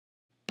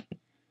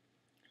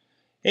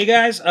Hey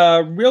guys,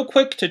 real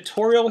quick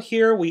tutorial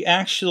here. We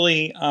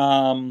actually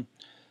have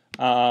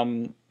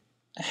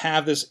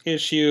this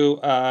issue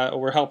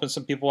we're helping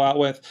some people out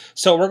with.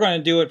 So we're going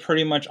to do it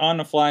pretty much on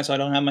the fly, so I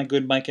don't have my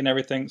good mic and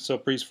everything, so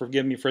please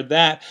forgive me for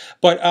that.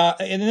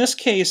 But in this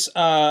case,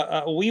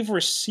 we've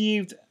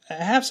received... I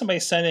have somebody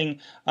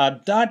sending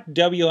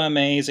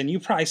 .WMAs, and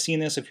you've probably seen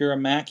this if you're a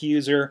Mac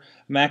user,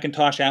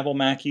 Macintosh, Apple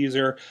Mac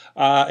user.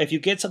 If you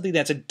get something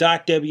that's a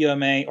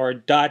 .WMA or a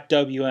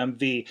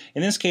 .WMV,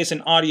 in this case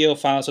an audio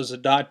file, so it's a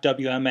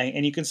 .WMA,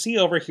 and you can see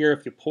over here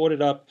if you pull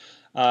it up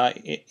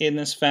in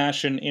this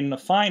fashion in the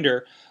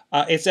Finder,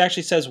 it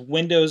actually says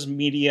Windows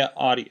Media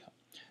Audio.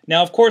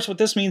 Now, of course, what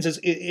this means is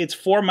it's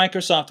for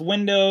Microsoft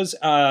Windows.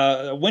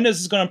 Windows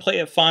is going to play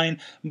it fine,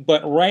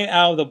 but right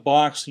out of the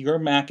box, your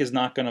Mac is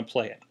not going to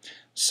play it.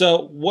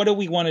 So what do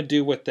we want to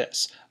do with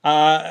this?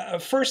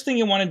 First thing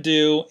you want to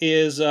do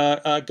is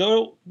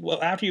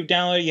after you've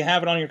downloaded it, you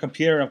have it on your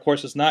computer, and of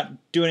course it's not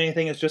doing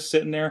anything, it's just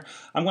sitting there.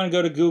 I'm going to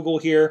go to Google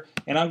here,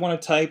 and I'm going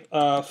to type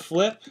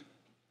flip,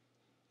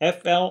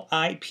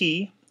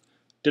 F-L-I-P,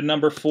 the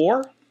number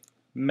 4,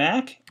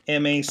 Mac,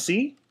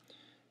 M-A-C,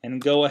 and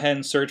go ahead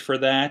and search for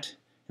that.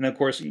 And of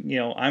course, you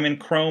know, I'm in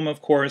Chrome,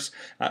 of course.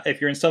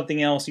 If you're in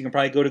something else, you can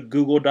probably go to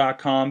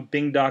google.com,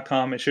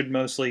 bing.com. It should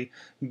mostly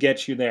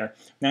get you there.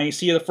 Now you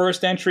see the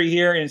first entry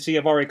here, and see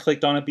I've already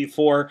clicked on it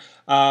before.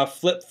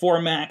 Flip for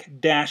Mac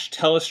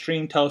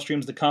 -Telestream.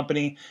 Telestream's the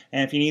company.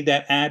 And if you need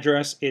that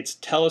address, it's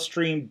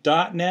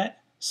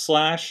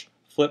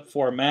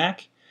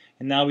telestream.net/flip4mac.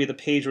 And that'll be the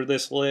page where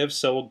this lives.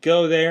 So we'll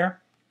go there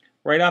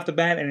right off the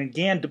bat, and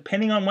again,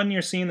 depending on when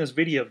you're seeing this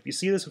video, if you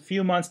see this a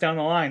few months down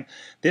the line,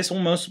 this will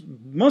most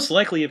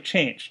likely have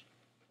changed.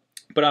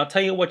 But I'll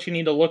tell you what you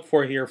need to look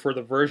for here for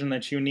the version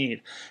that you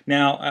need.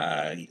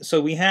 Now,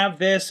 so we have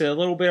this, a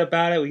little bit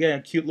about it. We got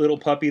a cute little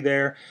puppy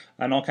there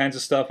and all kinds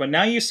of stuff. But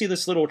now you see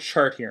this little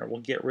chart here.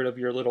 We'll get rid of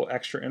your little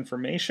extra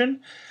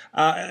information.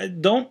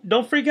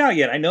 Don't freak out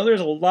yet. I know there's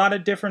a lot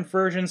of different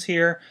versions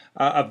here,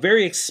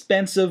 very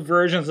expensive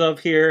versions of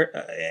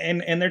here,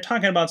 and they're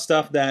talking about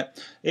stuff that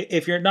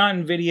if you're not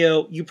in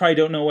video, you probably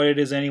don't know what it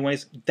is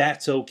anyways.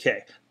 That's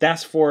okay.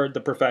 That's for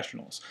the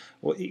professionals.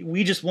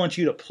 We just want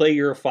you to play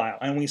your file.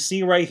 And we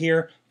see right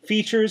here,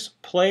 features,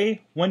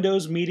 play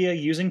Windows Media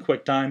using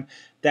QuickTime.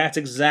 That's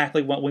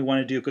exactly what we want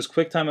to do, because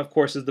QuickTime, of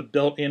course, is the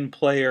built-in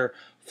player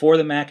for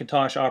the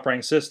Macintosh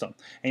operating system.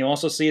 And you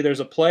also see there's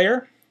a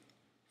player,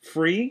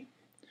 free,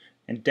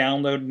 and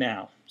download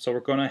now. So we're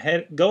going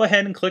to go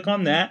ahead and click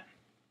on that.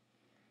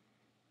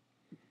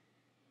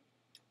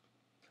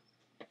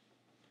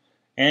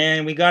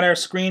 And we got our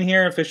screen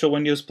here, official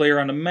Windows player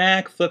on the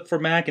Mac, flip for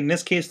Mac, in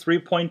this case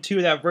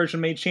 3.2. That version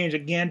may change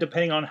again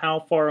depending on how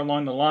far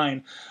along the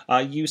line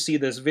you see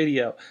this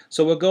video.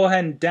 So we'll go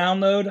ahead and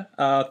download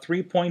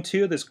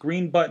 3.2, this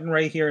green button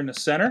right here in the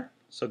center.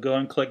 So go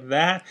and click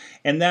that,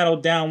 and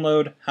that'll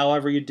download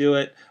however you do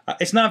it.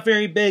 It's not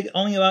very big,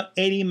 only about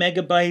 80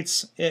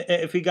 megabytes.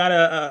 If you got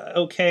a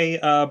okay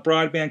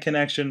broadband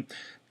connection,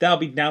 that'll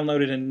be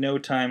downloaded in no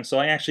time. So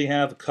I actually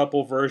have a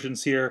couple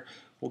versions here.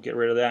 We'll get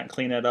rid of that and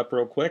clean that up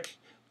real quick.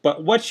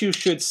 But what you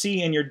should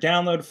see in your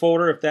download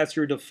folder, if that's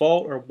your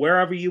default, or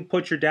wherever you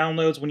put your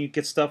downloads when you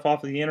get stuff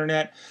off of the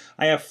internet,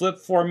 I have flip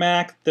for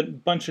Mac, the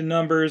bunch of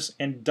numbers,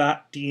 and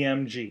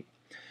 .dmg.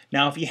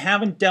 Now, if you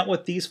haven't dealt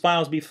with these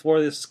files before,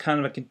 this is kind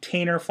of a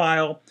container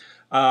file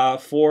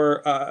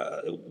for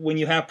when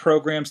you have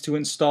programs to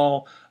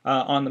install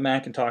on the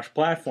Macintosh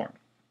platform.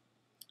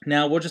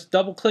 Now, we'll just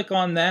double click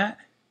on that.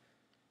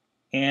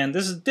 And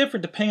this is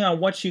different depending on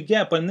what you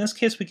get, but in this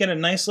case we get a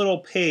nice little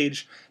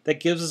page that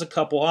gives us a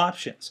couple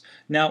options.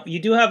 Now, you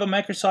do have a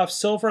Microsoft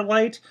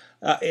Silverlight.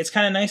 It's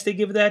kind of nice they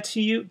give that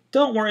to you.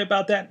 Don't worry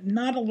about that.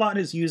 Not a lot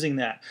is using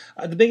that.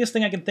 The biggest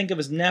thing I can think of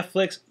is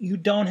Netflix. You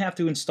don't have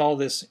to install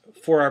this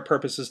for our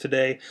purposes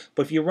today,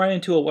 but if you run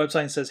into a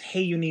website that says,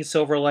 hey, you need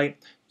Silverlight,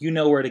 you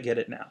know where to get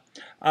it now.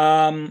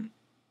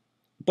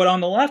 But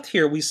on the left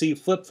here, we see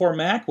Flip for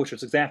Mac, which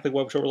is exactly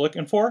what we're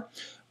looking for,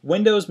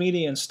 Windows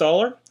Media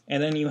Installer, and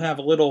then you have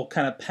a little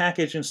kind of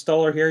package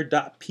installer here,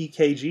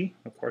 .pkg,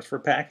 of course for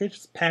package.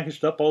 It's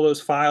packaged up all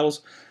those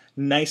files,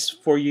 nice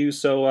for you.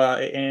 So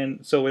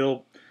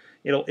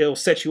it'll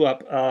set you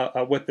up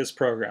with this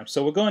program.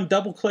 So we'll go and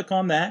double click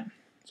on that.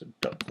 So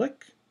double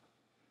click,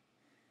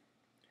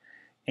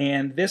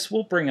 and this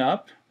will bring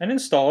up an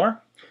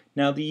installer.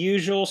 Now the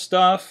usual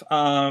stuff.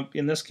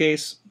 In this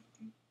case,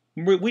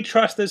 we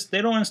trust this.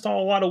 They don't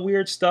install a lot of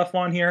weird stuff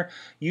on here.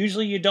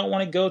 Usually you don't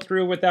want to go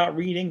through without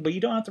reading, but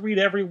you don't have to read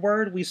every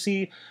word. We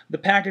see the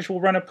package will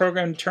run a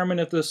program to determine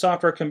if the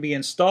software can be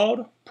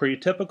installed. Pretty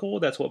typical.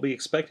 That's what we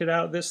expected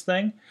out of this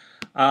thing.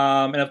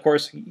 And of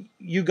course,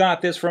 you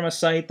got this from a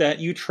site that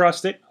you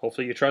trusted.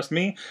 Hopefully you trust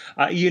me.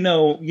 You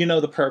know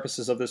the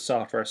purposes of this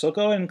software. So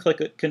go ahead and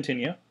click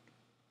Continue.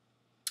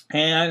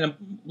 And a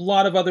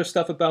lot of other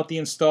stuff about the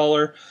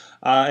installer.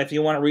 If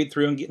you want to read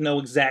through and know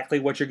exactly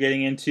what you're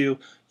getting into,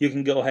 you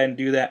can go ahead and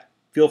do that.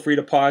 Feel free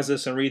to pause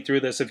this and read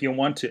through this if you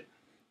want to.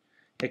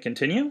 Hit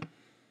continue.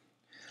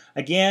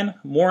 Again,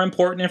 more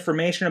important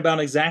information about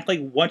exactly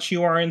what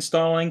you are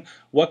installing,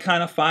 what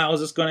kind of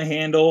files it's going to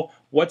handle,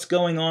 what's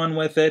going on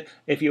with it,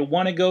 if you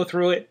want to go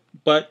through it,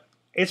 but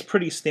it's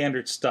pretty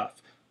standard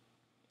stuff.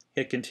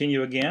 Hit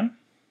continue again.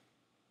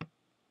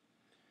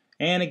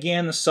 And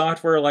again, the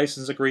software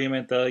license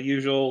agreement, the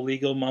usual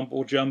legal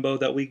mumbo jumbo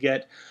that we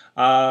get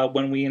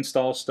when we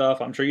install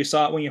stuff. I'm sure you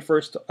saw it when you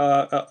first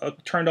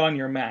turned on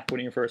your Mac,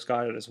 when you first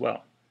got it as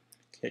well.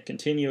 Hit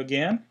continue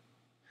again.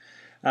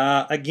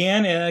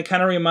 Again,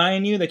 kind of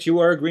remind you that you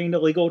are agreeing to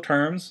legal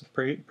terms,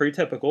 pretty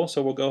typical,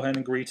 so we'll go ahead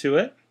and agree to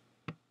it.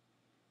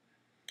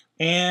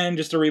 And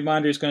just a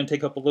reminder, it's going to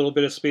take up a little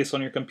bit of space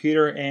on your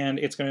computer, and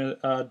it's going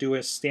to do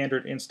a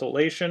standard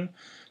installation.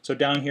 So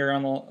down here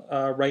on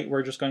the right,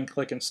 we're just going to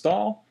click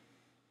Install.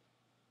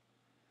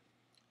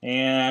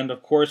 And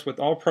of course, with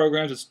all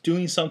programs, it's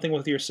doing something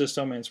with your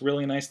system, and it's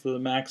really nice that the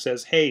Mac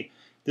says, hey,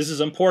 this is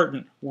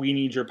important, we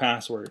need your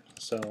password.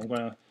 So I'm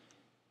going to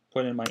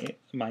put in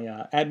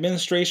my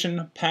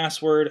administration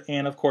password,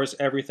 and of course,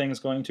 everything's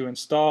going to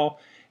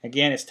install.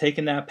 Again, it's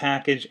taking that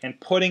package and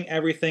putting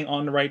everything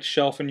on the right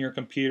shelf in your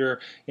computer,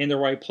 in the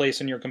right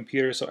place in your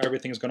computer, so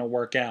everything's going to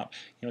work out.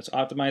 You know, it's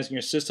optimizing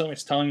your system.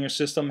 It's telling your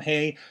system,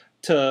 hey,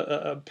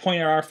 to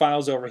point our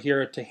files over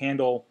here to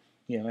handle,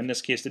 you know, in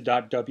this case, the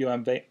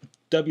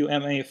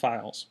 .WMA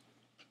files.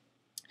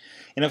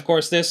 And of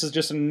course, this is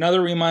just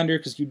another reminder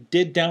because you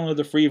did download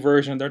the free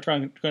version. They're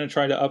going to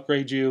try to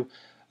upgrade you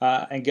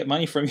and get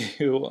money from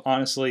you,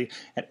 honestly,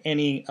 at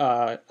any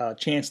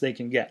chance they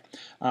can get.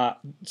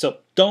 So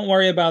don't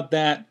worry about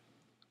that.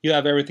 You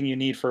have everything you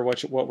need for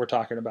what we're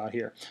talking about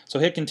here. So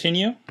hit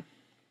continue.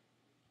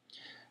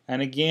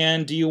 And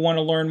again, do you want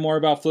to learn more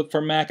about Flip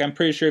for Mac? I'm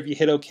pretty sure if you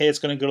hit OK, it's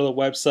going to go to the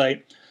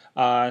website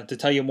to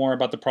tell you more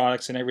about the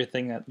products and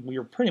everything that we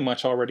are pretty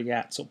much already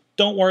at. So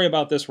don't worry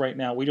about this right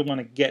now. We don't want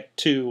to get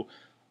to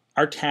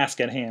our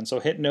task at hand. So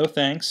hit no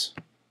thanks.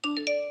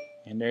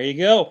 And there you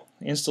go.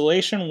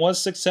 Installation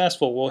was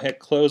successful. We'll hit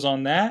close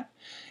on that.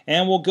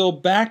 And we'll go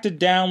back to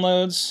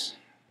downloads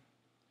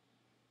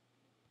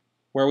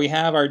where we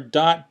have our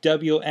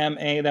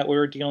 .WMA that we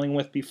were dealing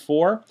with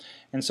before.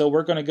 And so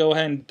we're going to go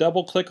ahead and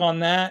double click on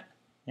that.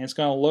 And it's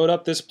going to load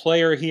up this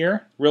player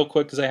here real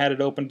quick because I had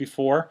it open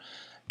before.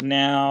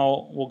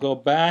 Now we'll go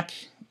back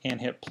and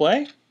hit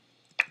play.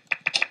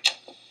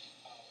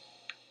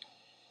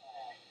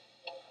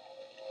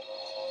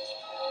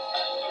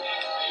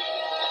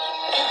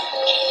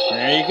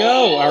 There you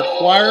go. Our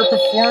choir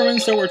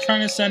performance that we're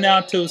trying to send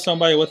out to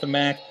somebody with a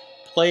Mac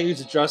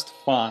plays just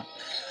fine.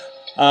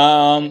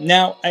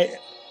 Now,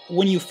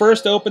 when you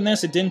first open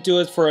this, it didn't do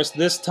it for us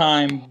this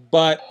time,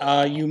 but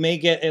you may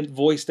get a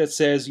voice that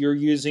says you're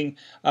using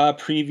a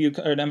preview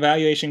or an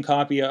evaluation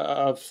copy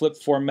of Flip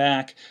for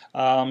Mac.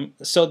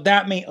 So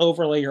that may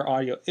overlay your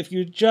audio. If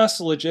you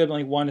just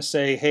legitimately want to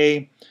say,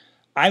 hey,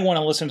 I want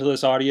to listen to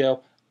this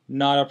audio,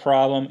 not a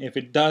problem. If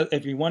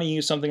you want to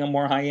use something on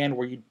more high end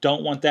where you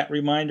don't want that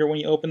reminder when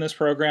you open this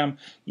program,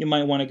 you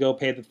might want to go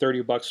pay the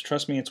 $30.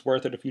 Trust me, it's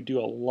worth it if you do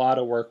a lot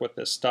of work with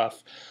this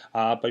stuff.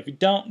 But if you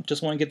don't,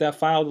 just want to get that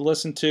file to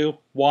listen to,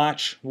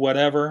 watch,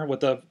 whatever,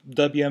 with the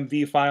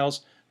WMV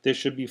files, this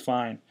should be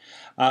fine.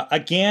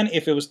 Again,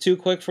 if it was too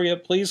quick for you,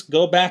 please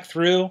go back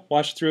through,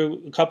 watch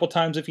through a couple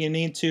times if you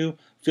need to.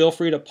 Feel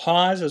free to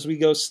pause as we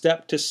go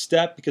step to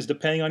step, because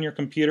depending on your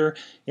computer,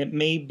 it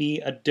may be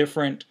a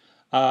different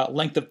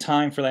length of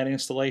time for that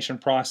installation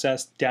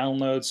process,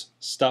 downloads,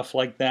 stuff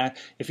like that.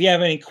 If you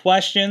have any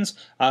questions,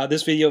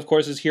 this video, of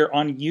course, is here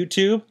on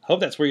YouTube. Hope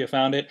that's where you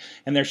found it.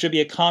 And there should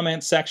be a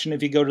comment section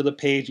if you go to the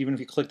page, even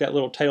if you click that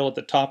little title at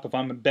the top if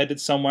I'm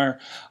embedded somewhere.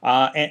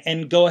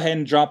 And go ahead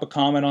and drop a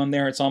comment on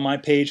there. It's on my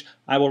page.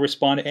 I will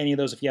respond to any of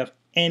those if you have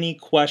any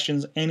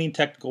questions, any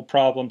technical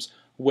problems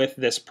with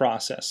this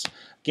process.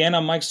 Again,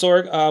 I'm Mike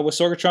Sorg with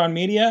Sorgatron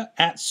Media,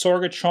 at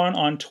Sorgatron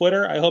on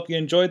Twitter. I hope you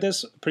enjoyed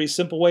this. Pretty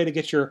simple way to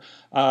get your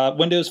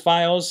Windows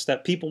files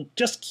that people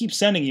just keep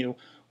sending you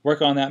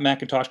work on that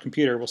Macintosh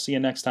computer. We'll see you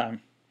next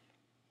time.